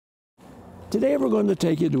Today we're going to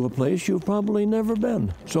take you to a place you've probably never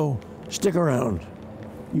been, so stick around.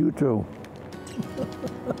 You too.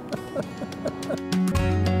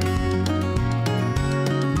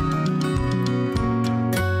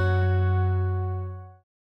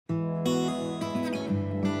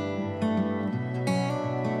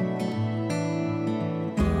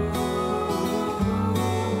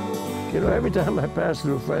 You know, every time I pass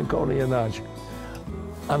through Franconia Notch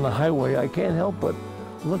on the highway, I can't help but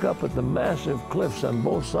look up at the massive cliffs on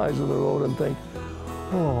both sides of the road and think,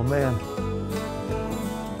 oh man,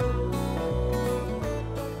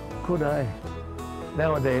 could I,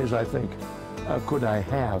 nowadays I think, could I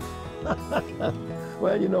have?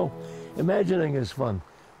 Well, you know, imagining is fun,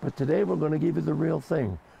 but today we're going to give you the real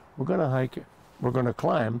thing. We're going to hike, we're going to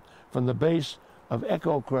climb from the base of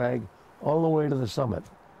Echo Crag all the way to the summit.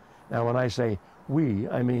 Now, when I say we,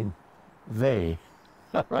 I mean they,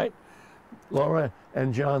 all right? Laura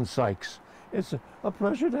and Jon Sykes. It's a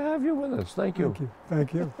pleasure to have you with us. Thank you.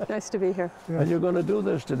 Thank you. Nice to be here. Yes. And you're going to do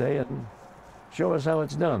this today and show us how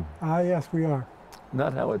it's done. Yes, we are.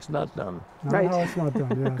 Not how it's not done. Not Right. how it's not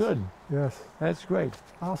done, yes. Good. Yes. That's great.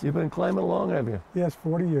 Awesome. You've been climbing along, have you? Yes,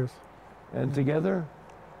 40 years. And together?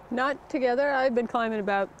 Not together. I've been climbing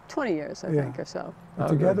about 20 years, I Yeah. think, or so.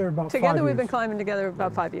 Together about 5 Together, years. we've been climbing together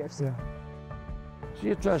about 5 years. Yeah, So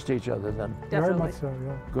you trust each other then? very Definitely. much so,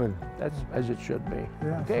 yeah. Good. That's as it should be.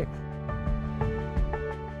 Yes. Okay.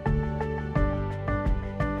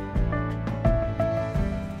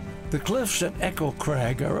 The cliffs at Echo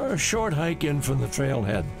Crag are a short hike in from the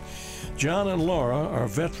trailhead. Jon and Laura are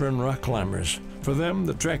veteran rock climbers. For them,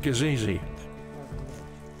 the trek is easy.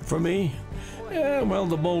 For me, well,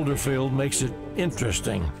 the boulder field makes it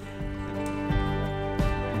interesting.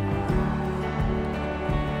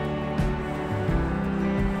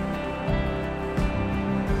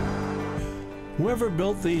 Whoever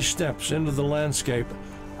built these steps into the landscape,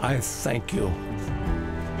 I thank you.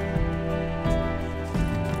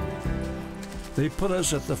 They put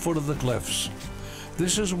us at the foot of the cliffs.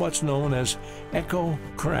 This is what's known as Echo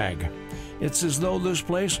Crag. It's as though this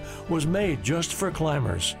place was made just for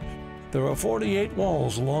climbers. There are 48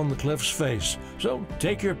 walls along the cliff's face, so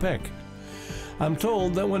take your pick. I'm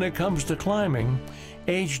told that when it comes to climbing,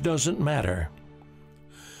 age doesn't matter.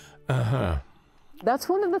 That's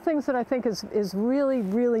one of the things that I think is really,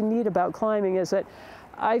 really neat about climbing is that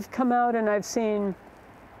I've come out and I've seen,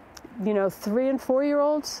 you know, 3- and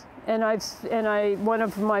 4-year-olds, and one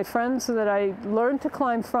of my friends that I learned to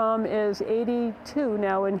climb from is 82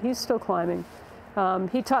 now, and he's still climbing.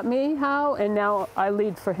 He taught me how, and now I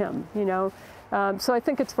lead for him, you know. So I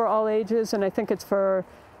think it's for all ages, and I think it's for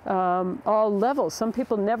all levels. Some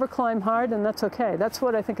people never climb hard, and that's okay. That's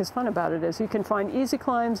what I think is fun about it, is you can find easy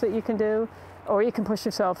climbs that you can do, or you can push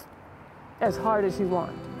yourself as hard as you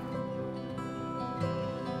want.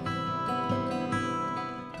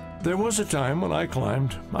 There was a time when I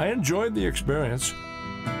climbed. I enjoyed the experience.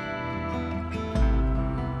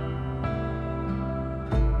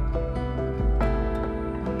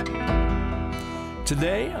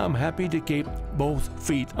 Today, I'm happy to keep both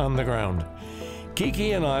feet on the ground.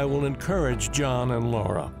 Kiki and I will encourage Jon and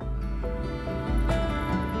Laura.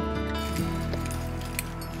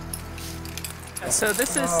 So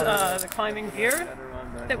this is the climbing gear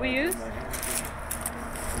that we use.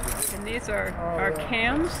 And these are our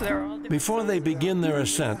cams. They're all different. Before they begin their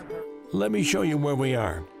ascent, let me show you where we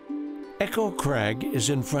are. Echo Crag is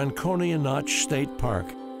in Franconia Notch State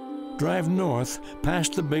Park. Drive north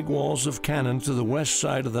past the big walls of Cannon to the west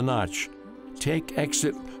side of the notch. Take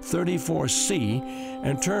exit 34C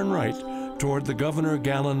and turn right toward the Governor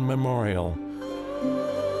Gallen Memorial.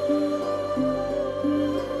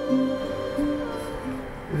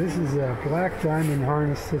 This is a black diamond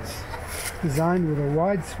harness that's designed with a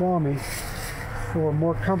wide swami for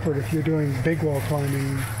more comfort if you're doing big wall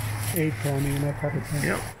climbing, aid climbing, and that type of thing.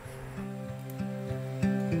 Yep.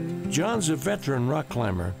 Jon's a veteran rock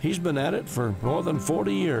climber. He's been at it for more than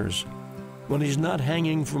 40 years. When he's not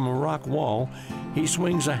hanging from a rock wall, he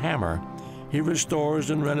swings a hammer. He restores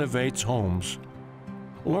and renovates homes.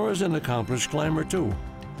 Laura's an accomplished climber too.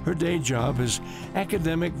 Her day job is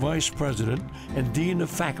academic vice president and dean of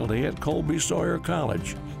faculty at Colby Sawyer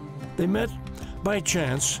College. They met by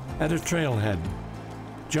chance at a trailhead.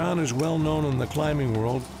 Jon is well known in the climbing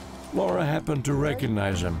world. Laura happened to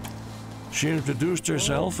recognize him. She introduced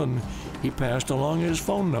herself and he passed along his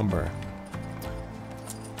phone number.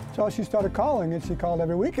 So she started calling, and she called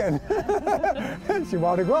every weekend. And she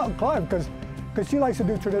wanted to go out and climb because she likes to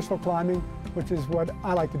do traditional climbing, which is what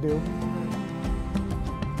I like to do.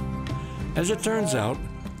 As it turns out,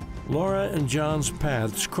 Laura and Jon's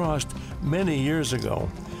paths crossed many years ago.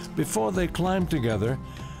 Before they climbed together,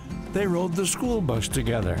 they rode the school bus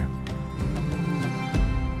together.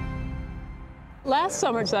 Last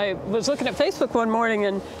summer, I was looking at Facebook one morning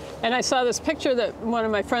and I saw this picture that one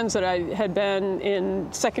of my friends that I had been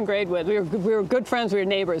in second grade with, we were good friends, we were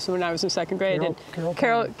neighbors when I was in second grade,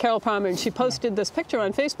 Carol Palmer, and she posted this picture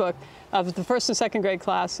on Facebook of the first and second grade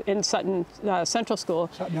class in Sutton Central School.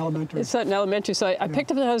 Sutton Elementary. Sutton Elementary. So I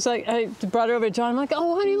picked up and I brought it over to John. I'm like,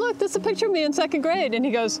 oh, honey, look, that's a picture of me in second grade. And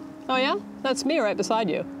he goes, oh yeah, that's me right beside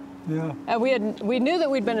you. Yeah. And we knew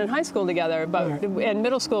that we'd been in high school together, but in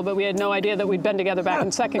middle school, but we had no idea that we'd been together back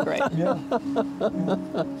in second grade. Yeah.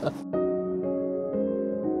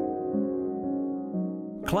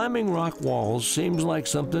 Climbing rock walls seems like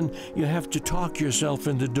something you have to talk yourself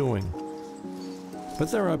into doing.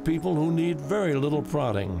 But there are people who need very little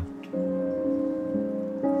prodding.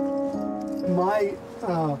 My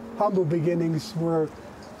humble beginnings were,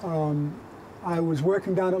 I was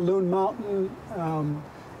working down at Loon Mountain,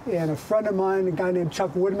 and a friend of mine, a guy named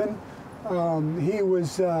Chuck Woodman, he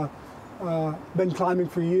was been climbing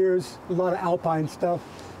for years, a lot of alpine stuff,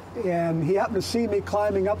 and he happened to see me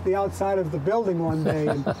climbing up the outside of the building one day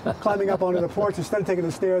and climbing up onto the porch. Instead of taking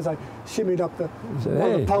the stairs, I shimmied up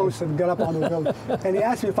one of the posts and got up onto the building. And he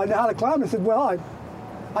asked me if I know how to climb. I said, well,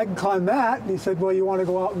 I can climb that. And he said, well, you want to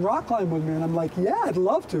go out and rock climb with me? And I'm like, yeah, I'd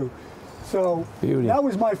love to. So that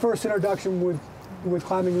was my first introduction with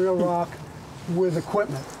climbing real rock with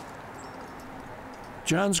equipment.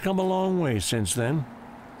 John's come a long way since then.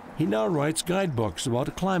 He now writes guidebooks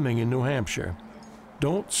about climbing in New Hampshire.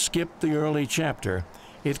 Don't skip the early chapter.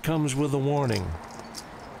 It comes with a warning.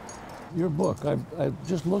 Your book, I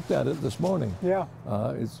just looked at it this morning. Yeah.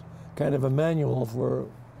 It's kind of a manual for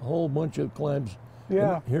a whole bunch of climbs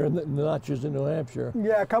here in the notches in New Hampshire.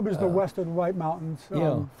 Yeah, it covers the western White Mountains,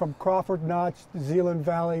 from Crawford Notch, Zealand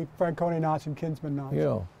Valley, Franconia Notch, and Kinsman Notch.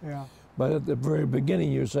 Yeah. But at the very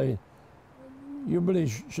beginning, you say, you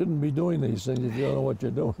really shouldn't be doing these things if you don't know what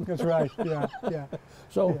you're doing. That's right, yeah.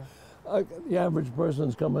 So the average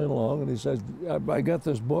person's coming along and he says, I got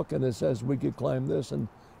this book and it says we could climb this and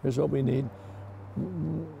here's what we need.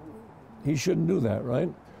 He shouldn't do that, right?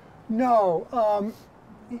 No.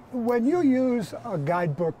 When you use a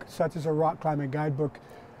guidebook, such as a rock climbing guidebook,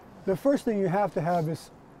 the first thing you have to have is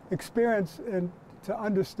experience and to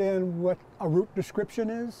understand what a route description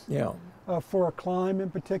is. Yeah. For a climb in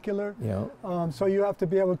particular. Yeah. So you have to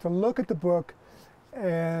be able to look at the book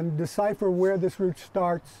and decipher where this route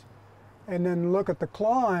starts, and then look at the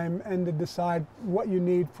climb and to decide what you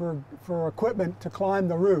need for equipment to climb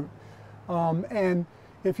the route. And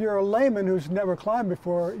if you're a layman who's never climbed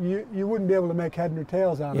before, you wouldn't be able to make head nor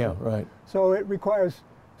tails out of it. Yeah, right. So it requires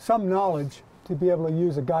some knowledge to be able to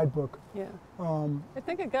use a guidebook. Yeah. I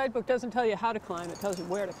think a guidebook doesn't tell you how to climb, it tells you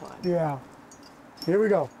where to climb. Yeah. Here we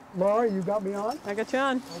go. Laura, you got me on? I got you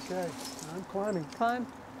on. Okay, I'm climbing. Climb.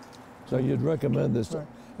 So you'd recommend this to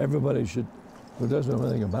everybody should, who doesn't know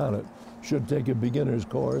anything about it, should take a beginner's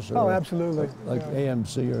course? Or Absolutely. Like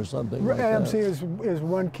AMC or something like AMC that. is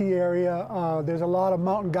one key area. There's a lot of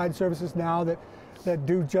mountain guide services now that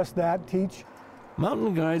do just that, teach.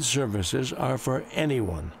 Mountain guide services are for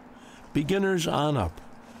anyone, beginners on up.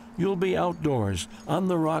 You'll be outdoors, on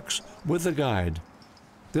the rocks, with a guide.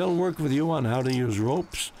 They'll work with you on how to use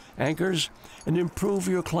ropes, anchors, and improve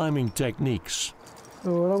your climbing techniques.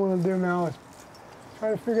 So what I'm going to do now is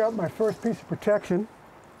try to figure out my first piece of protection,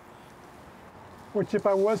 which if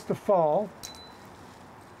I was to fall,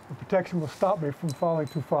 the protection will stop me from falling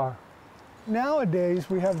too far. Nowadays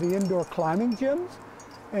we have the indoor climbing gyms,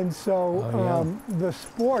 and so the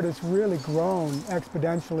sport has really grown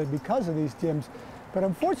exponentially because of these gyms. But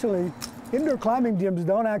unfortunately, indoor climbing gyms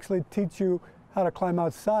don't actually teach you how to climb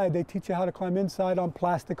outside. They teach you how to climb inside on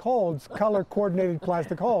plastic holds, color-coordinated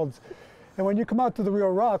plastic holds. And when you come out to the real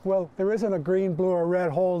rock, well, there isn't a green, blue, or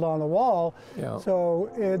red hold on the wall. Yeah. So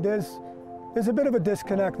there's a bit of a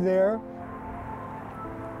disconnect there.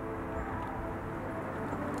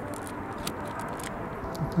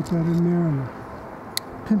 Put that in there and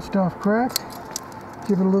pinched off crack.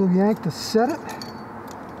 Give it a little yank to set it.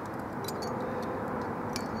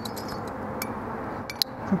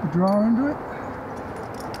 Put the drawer into it.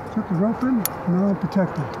 Put the rope in. Now I'm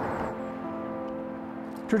protected.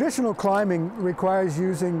 Traditional climbing requires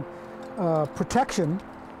using protection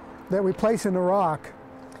that we place in the rock.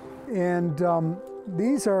 And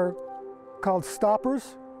these are called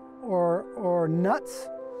stoppers or nuts.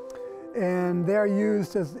 And they're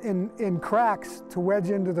used as in cracks to wedge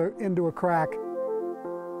into a crack.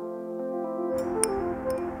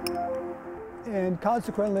 And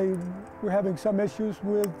consequently, we're having some issues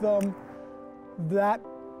with that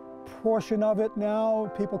portion of it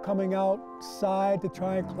now, people coming outside to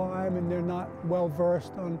try and climb, and they're not well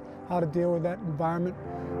versed on how to deal with that environment.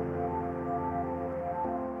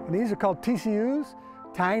 And these are called TCUs,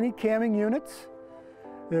 tiny camming units.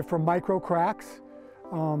 They're for micro cracks,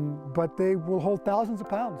 but they will hold thousands of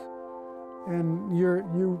pounds, and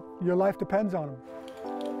your life depends on them.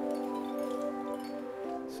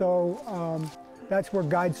 So that's where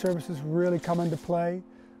guide services really come into play.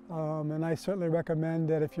 And I certainly recommend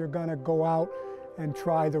that if you're going to go out and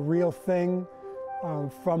try the real thing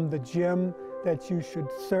from the gym, that you should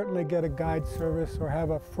certainly get a guide service or have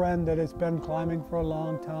a friend that has been climbing for a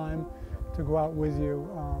long time to go out with you.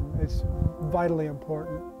 It's vitally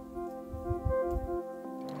important.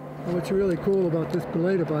 And what's really cool about this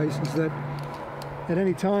belay device is that at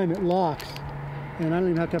any time it locks, and I don't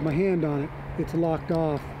even have to have my hand on it. It's locked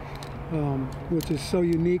off. Which is so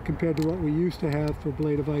unique compared to what we used to have for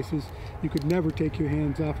belay devices. You could never take your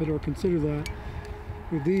hands off it or consider that.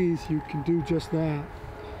 With these, you can do just that.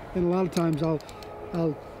 And a lot of times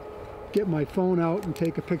I'll get my phone out and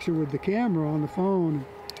take a picture with the camera on the phone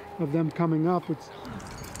of them coming up, which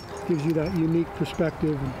gives you that unique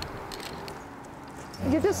perspective.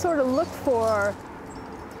 You just sort of look for,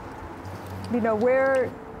 you know,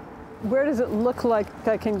 where does it look like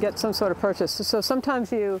I can get some sort of purchase? So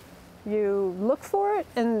sometimes you look for it,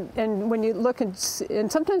 and when you look and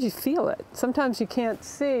sometimes you feel it. Sometimes you can't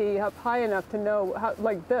see up high enough to know how,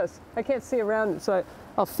 like this. I can't see around it, so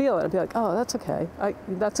I'll feel it. I'll be like, oh, that's okay.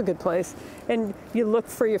 That's a good place. And you look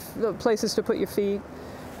for your places to put your feet.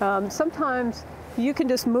 Sometimes you can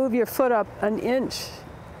just move your foot up an inch,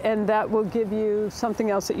 and that will give you something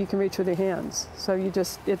else that you can reach with your hands. So you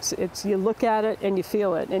just, you look at it and you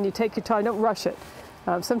feel it, and you take your time. Don't rush it.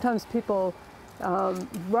 Sometimes people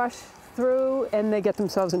rush through and they get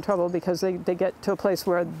themselves in trouble because they get to a place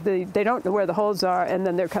where they don't know where the holes are, and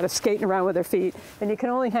then they're kind of skating around with their feet, and you can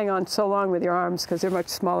only hang on so long with your arms because they're much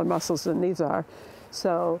smaller muscles than these are.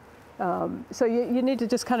 So you need to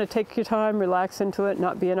just kind of take your time, relax into it,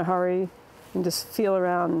 not be in a hurry, and just feel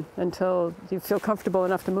around until you feel comfortable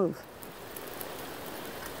enough to move.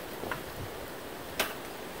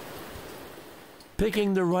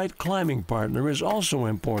 Picking the right climbing partner is also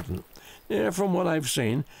important. From what I've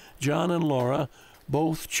seen, Jon and Laura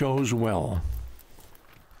both chose well.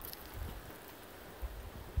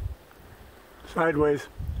 Sideways.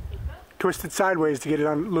 Twist it sideways to get it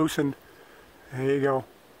loosened. There you go.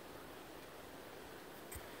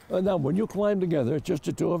 Now, when you climb together, it's just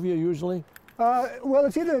the two of you usually? Well,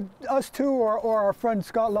 it's either us two or our friend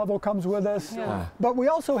Scott Lovell comes with us. Yeah. But we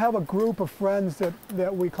also have a group of friends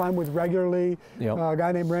that we climb with regularly. Yep. A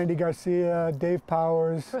guy named Randy Garcia, Dave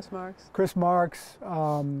Powers, Chris Marks,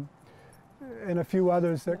 and a few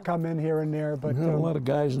others that come in here and there. But a lot of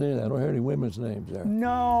guys' names. I don't hear any women's names there.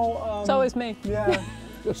 No. It's always me. Yeah.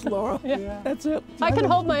 Just Laura? Yeah. That's it. I can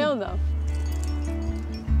hold my own, though.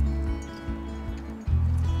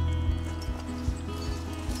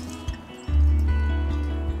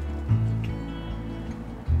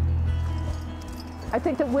 I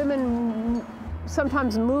think that women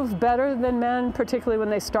sometimes move better than men, particularly when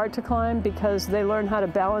they start to climb, because they learn how to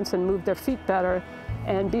balance and move their feet better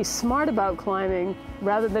and be smart about climbing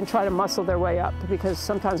rather than try to muscle their way up, because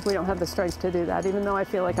sometimes we don't have the strength to do that. Even though I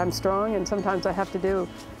feel like I'm strong and sometimes I have to do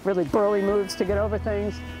really burly moves to get over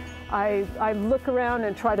things, I look around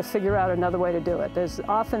and try to figure out another way to do it. There's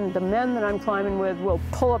often the men that I'm climbing with will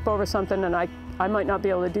pull up over something, and I might not be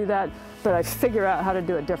able to do that, but I figure out how to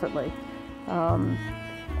do it differently.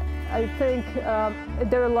 I think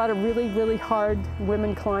there are a lot of really, really hard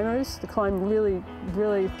women climbers that climb really,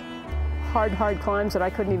 really hard climbs that I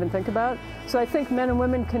couldn't even think about. So I think men and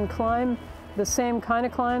women can climb the same kind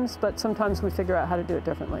of climbs, but sometimes we figure out how to do it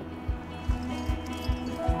differently.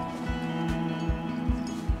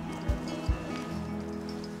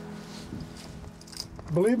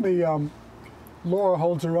 Believe me, Laura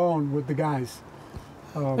holds her own with the guys.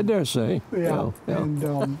 I dare say. Yeah, yeah. And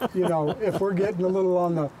you know, if we're getting a little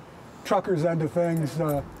on the trucker's end of things,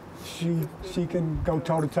 she can go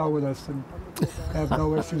toe to toe with us and have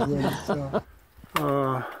no issues with it. So.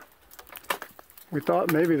 We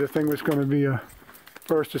thought maybe the thing was going to be a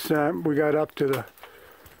first ascent. We got up to the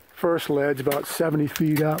first ledge, about 70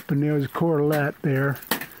 feet up, and there was a cordelette there.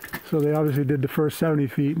 So they obviously did the first 70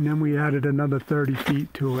 feet, and then we added another 30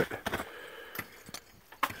 feet to it.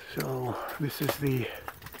 So this is the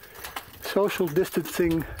social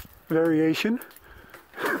distancing variation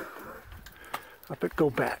up at Go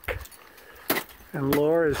Back. And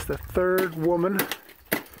Laura is the third woman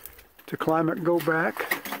to climb at Go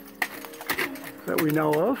Back that we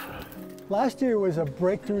know of. Last year was a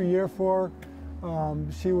breakthrough year for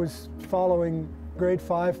She was following grade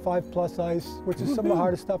 5, 5+ ice, which is some of the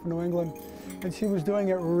hardest stuff in New England. And she was doing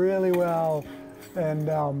it really well. And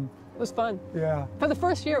It was fun. yeah. For the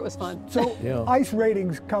first year, it was fun. So Yeah. ice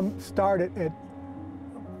ratings start at,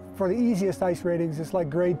 for the easiest ice ratings, it's like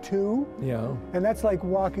grade 2. Yeah. And that's like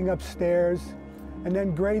walking upstairs. And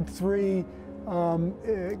then grade 3,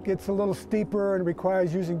 it gets a little steeper and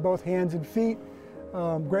requires using both hands and feet.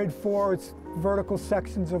 Grade 4, it's vertical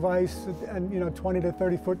sections of ice, and 20 to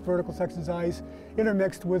 30 foot vertical sections of ice,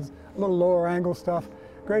 intermixed with a little lower angle stuff.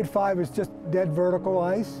 Grade 5 is just dead vertical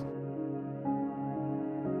ice.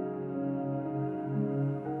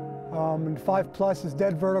 And 5+ is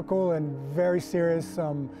dead vertical and very serious,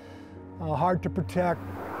 hard to protect.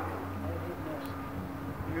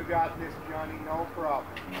 You got this, Johnny, no problem.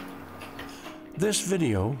 This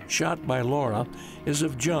video, shot by Laura, is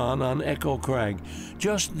of Jon on Echo Crag,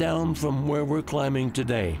 just down from where we're climbing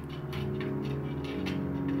today.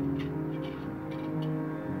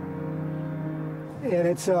 And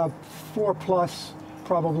it's 4+,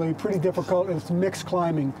 probably, pretty difficult, and it's mixed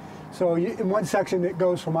climbing. So in one section it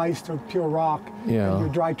goes from ice to pure rock, Yeah. and you're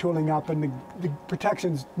dry tooling up, and the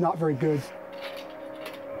protection's not very good.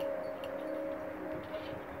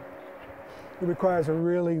 It requires a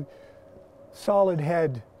really solid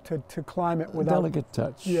head to climb it without... Delicate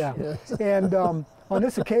touch. Yeah. And on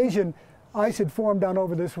this occasion, ice had formed down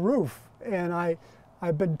over this roof, and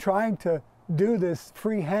I've been trying to do this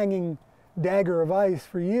free-hanging dagger of ice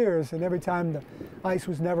for years, and every time the ice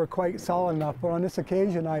was never quite solid enough. But on this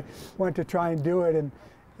occasion, I went to try and do it,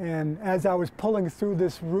 and as I was pulling through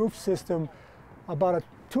this roof system, about a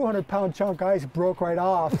 200-pound chunk of ice broke right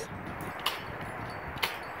off.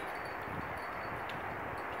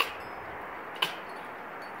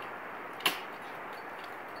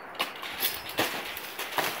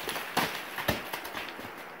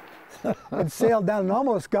 And sailed down and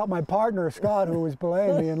almost got my partner, Scott, who was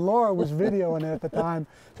belaying me, and Laura was videoing it at the time.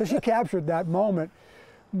 So she captured that moment.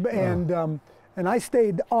 And I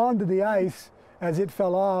stayed onto the ice as it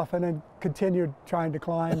fell off, and then continued trying to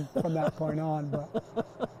climb from that point on. But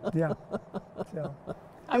yeah. So,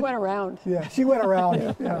 I went around. yeah, she went around.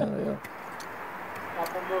 Yeah.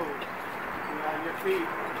 Couple moves. Be on your feet.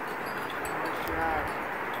 Nice job.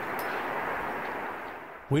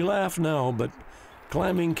 We laugh now, but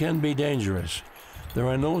climbing can be dangerous. There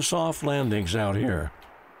are no soft landings out here.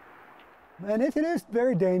 And it is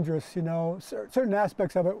very dangerous, certain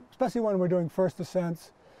aspects of it, especially when we're doing first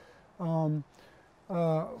ascents,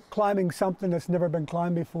 climbing something that's never been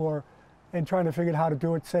climbed before and trying to figure out how to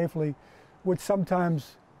do it safely, which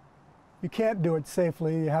sometimes you can't do it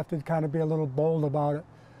safely. You have to kind of be a little bold about it.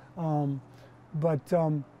 But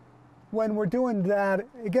when we're doing that,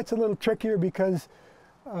 it gets a little trickier because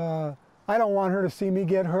I don't want her to see me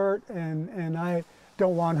get hurt, and I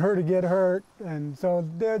don't want her to get hurt, and so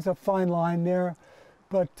there's a fine line there.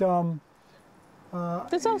 But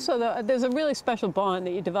There's also there's a really special bond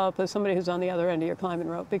that you develop with somebody who's on the other end of your climbing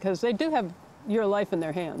rope, because they do have your life in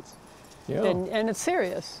their hands. Yeah. And it's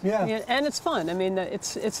serious. Yeah. And it's fun. I mean,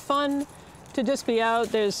 it's fun to just be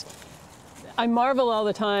out. I marvel all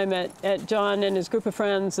the time at Jon and his group of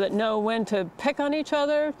friends that know when to pick on each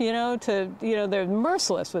other, they're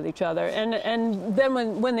merciless with each other. And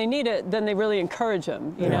then when they need it, then they really encourage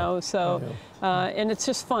them, you know. So, and it's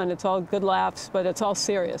just fun. It's all good laughs, but it's all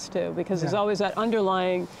serious too, because there's always that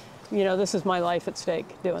underlying, this is my life at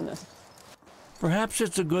stake doing this. Perhaps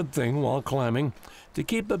it's a good thing while climbing to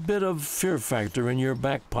keep a bit of fear factor in your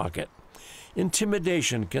back pocket.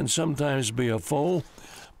 Intimidation can sometimes be a foe,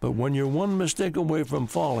 but when you're one mistake away from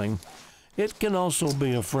falling, it can also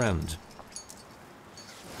be a friend.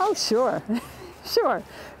 Oh, sure, sure.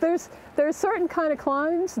 There's certain kind of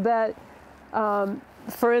climbs that,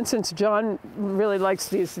 for instance, Jon really likes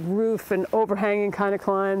these roof and overhanging kind of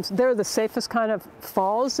climbs. They're the safest kind of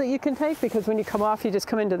falls that you can take, because when you come off, you just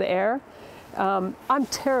come into the air. I'm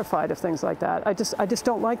terrified of things like that. I just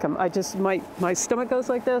don't like them. My stomach goes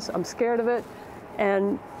like this. I'm scared of it,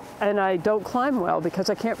 and I don't climb well because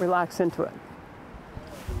I can't relax into it.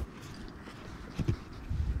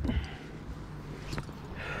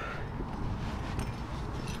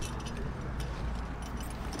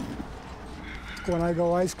 when I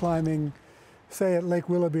go ice climbing, say at Lake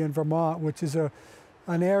Willoughby in Vermont, which is an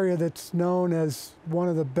area that's known as one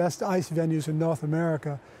of the best ice venues in North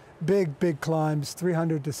America. Big climbs,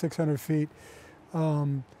 300 to 600 feet.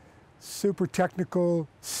 Super technical,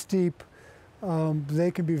 steep.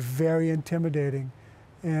 They can be very intimidating.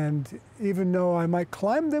 And even though I might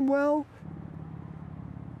climb them well,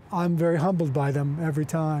 I'm very humbled by them every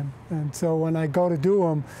time. And so when I go to do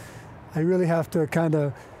them, I really have to kind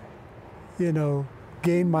of, you know,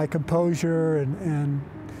 gain my composure and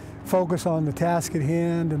focus on the task at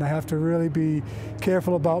hand, and I have to really be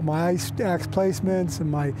careful about my ice axe placements and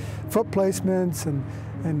my foot placements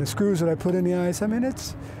and the screws that I put in the ice. I mean,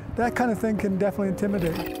 it's that kind of thing can definitely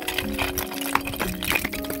intimidate.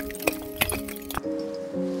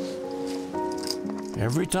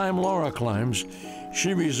 Every time Laura climbs,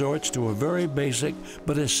 she resorts to a very basic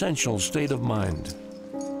but essential state of mind.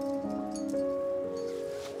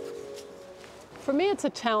 For me, it's a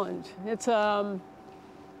challenge. It's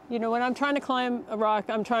you know, when I'm trying to climb a rock,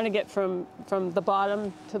 I'm trying to get from the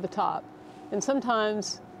bottom to the top, and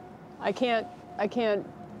sometimes I can't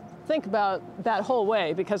think about that whole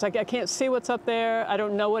way because I can't see what's up there. I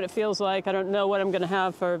don't know what it feels like. I don't know what I'm going to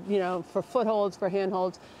have for, you know, for footholds, for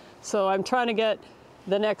handholds. So I'm trying to get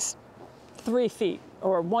the next 3 feet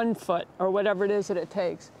or 1 foot or whatever it is that it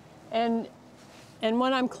takes. And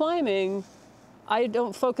when I'm climbing, I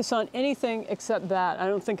don't focus on anything except that. I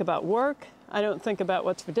don't think about work. I don't think about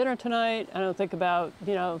what's for dinner tonight. I don't think about,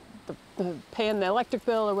 you know, paying the electric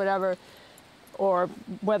bill or whatever, or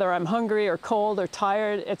whether I'm hungry or cold or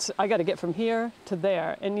tired. I got to get from here to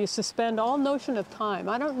there. And you suspend all notion of time.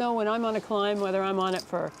 I don't know when I'm on a climb whether I'm on it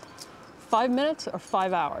for 5 minutes or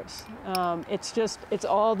 5 hours. It's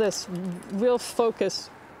all this real focus,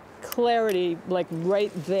 clarity, like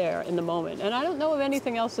right there in the moment. And I don't know of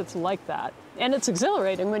anything else that's like that. And it's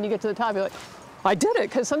exhilarating when you get to the top. You're like, I did it,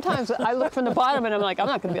 because sometimes I look from the bottom and I'm like, I'm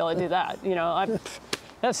not going to be able to do that. You know,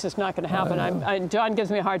 that's just not going to happen. Jon gives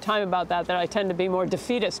me a hard time about that I tend to be more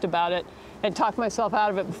defeatist about it and talk myself out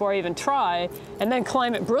of it before I even try, and then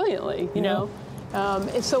climb it brilliantly, you know.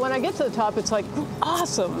 And so when I get to the top, it's like,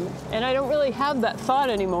 awesome. And I don't really have that thought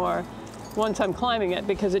anymore once I'm climbing it,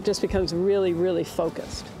 because it just becomes really, really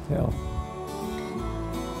focused. Yeah.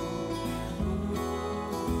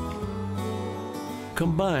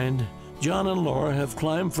 Combined, Jon and Laura have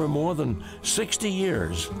climbed for more than 60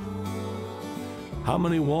 years. How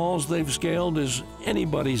many walls they've scaled is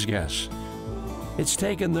anybody's guess. It's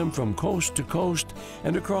taken them from coast to coast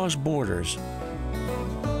and across borders.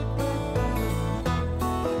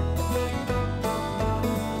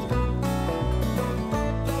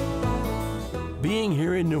 Being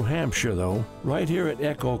here in New Hampshire, though, right here at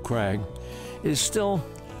Echo Crag, is still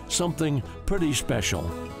something pretty special.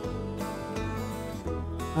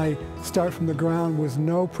 I start from the ground with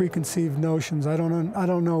no preconceived notions. I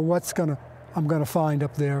don't know what I'm gonna find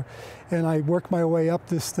up there, and I work my way up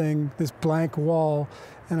this thing, this blank wall,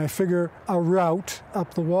 and I figure a route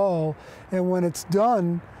up the wall. And when it's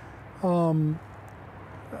done,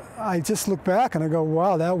 I just look back and I go,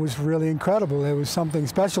 wow, that was really incredible. There was something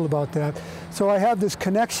special about that. So I have this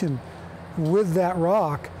connection with that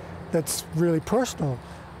rock that's really personal.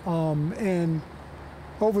 And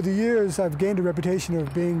over the years, I've gained a reputation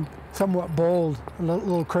of being somewhat bold, a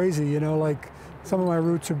little crazy, you know, like some of my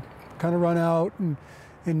routes are kind of run out and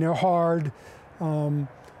they're hard, and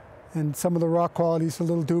some of the rock quality is a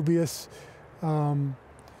little dubious.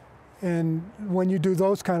 And when you do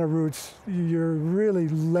those kind of routes, you're really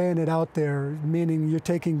laying it out there, meaning you're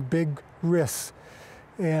taking big risks.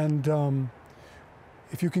 And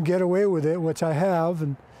if you can get away with it, which I have,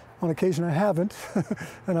 and on occasion I haven't,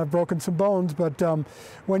 and I've broken some bones, but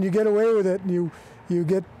when you get away with it and you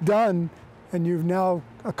get done and you've now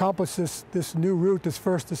accomplished this new route, this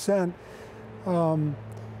first ascent,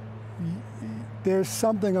 there's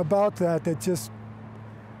something about that just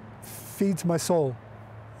feeds my soul.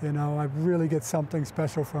 You know, I really get something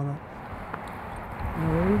special from it. And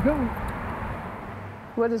there you go.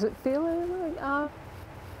 What does it feel like?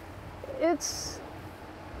 It's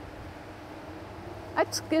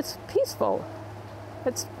peaceful.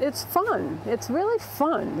 It's fun. It's really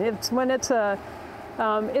fun. It's when it's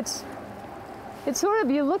sort of,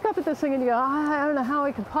 you look up at this thing and you go, I don't know how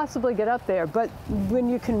I could possibly get up there. But when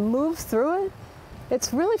you can move through it,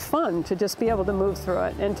 it's really fun to just be able to move through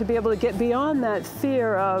it and to be able to get beyond that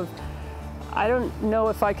fear of, I don't know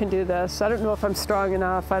if I can do this. I don't know if I'm strong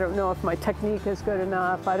enough. I don't know if my technique is good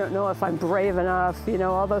enough. I don't know if I'm brave enough, you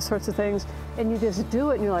know, all those sorts of things. And you just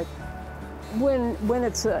do it and you're like, when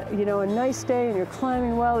it's a nice day and you're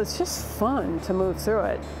climbing well, it's just fun to move through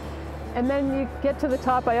it. And then you get to the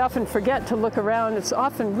top. I often forget to look around. It's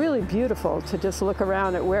often really beautiful to just look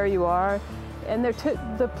around at where you are. And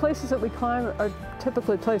the places that we climb are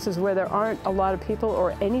typically places where there aren't a lot of people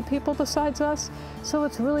or any people besides us. So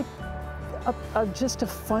it's really just a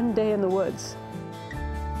fun day in the woods.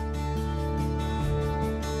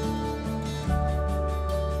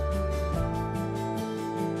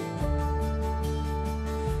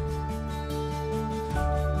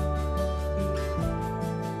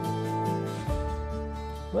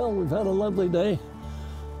 Well, we've had a lovely day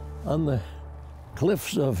on the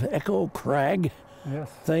cliffs of Echo Crag. Yes.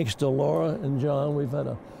 Thanks to Laura and John, we've had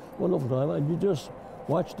a wonderful time. And you just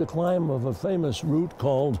watched the climb of a famous route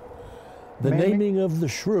called the Naming of the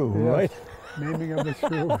Shrew, Yes. right? Naming of the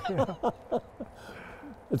Shrew. Yeah.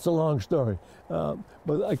 It's a long story,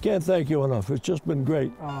 but I can't thank you enough. It's just been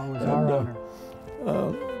great. Oh, it was our honor.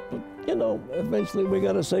 But, you know, eventually we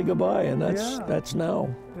got to say goodbye, and that's now.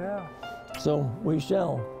 Yeah. So we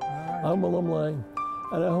shall. All right. I'm Willem Lange,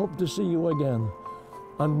 and I hope to see you again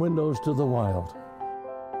on Windows to the Wild.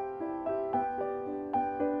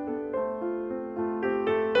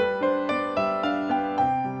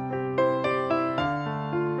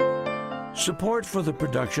 Support for the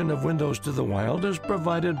production of Windows to the Wild is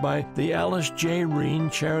provided by the Alice J. Reen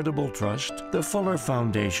Charitable Trust, the Fuller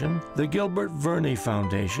Foundation, the Gilbert Verney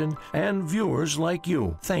Foundation, and viewers like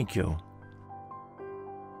you. Thank you.